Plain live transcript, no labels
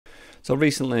So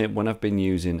recently, when I've been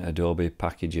using Adobe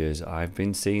packages, I've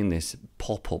been seeing this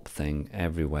pop-up thing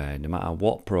everywhere, no matter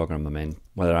what program I'm in.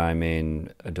 Whether I'm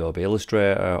in Adobe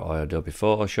Illustrator or Adobe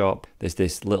Photoshop, there's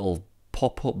this little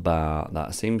pop-up bar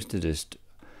that seems to just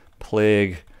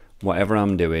plague whatever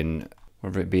I'm doing,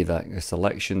 whether it be that a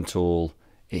selection tool.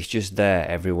 It's just there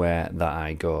everywhere that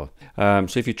I go.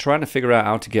 So if you're trying to figure out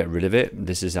how to get rid of it,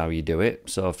 this is how you do it.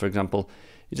 So for example,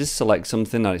 you just select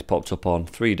something that it's popped up on,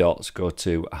 3 dots, go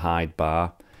to hide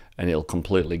bar, and it'll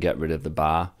completely get rid of the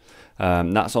bar.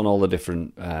 That's on all the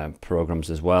different programs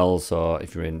as well. So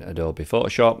if you're in Adobe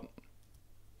Photoshop,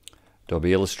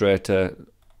 Adobe Illustrator,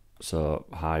 so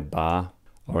hide bar.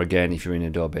 Or again, if you're in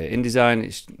Adobe InDesign,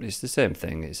 it's the same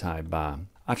thing, it's hide bar.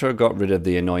 After I got rid of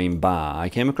the annoying bar, I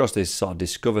came across this sort of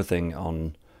discover thing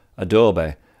on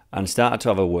Adobe and started to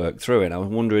have a work through it. I was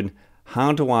wondering,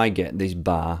 how do I get this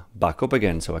bar back up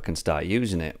again so I can start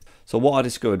using it? So what I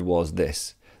discovered was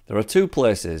this. There are 2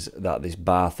 places that this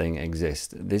bar thing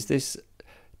exists. There's this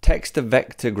text to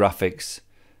vector graphics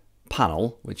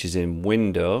panel, which is in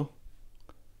Window,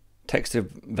 text to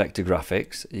vector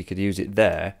graphics. You could use it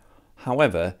there.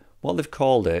 However, what they've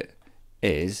called it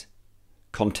is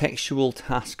Contextual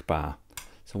Task Bar.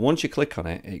 So once you click on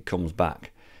it, it comes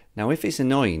back. Now if it's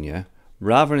annoying you,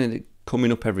 rather than it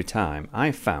coming up every time,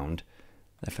 I found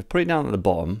that if I put it down at the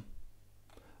bottom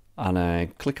and I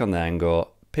click on there and go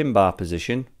pin bar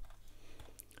position,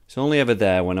 it's only ever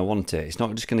there when I want it. It's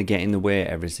not just going to get in the way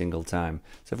every single time.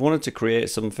 So if I wanted to create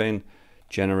something,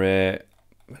 generate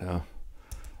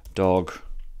dog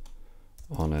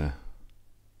on a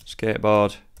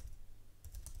skateboard,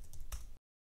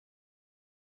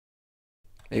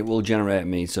 it will generate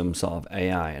me some sort of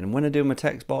AI. And when I do my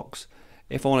text box,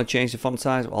 if I want to change the font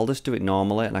size, I'll just do it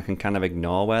normally and I can kind of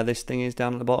ignore where this thing is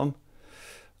down at the bottom,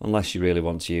 unless you really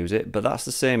want to use it. But that's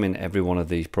the same in every one of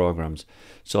these programs.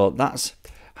 So that's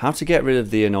how to get rid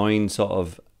of the annoying sort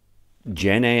of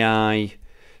GenAI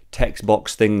text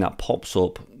box thing that pops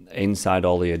up inside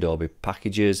all the Adobe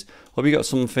packages. Hope you got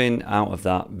something out of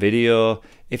that video.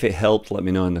 If it helped, let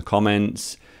me know in the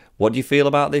comments. What do you feel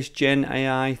about this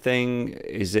GenAI thing?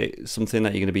 Is it something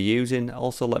that you're going to be using?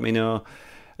 Also let me know.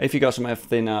 If you got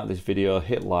something out of this video,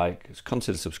 hit like,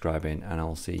 consider subscribing, and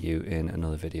I'll see you in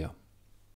another video.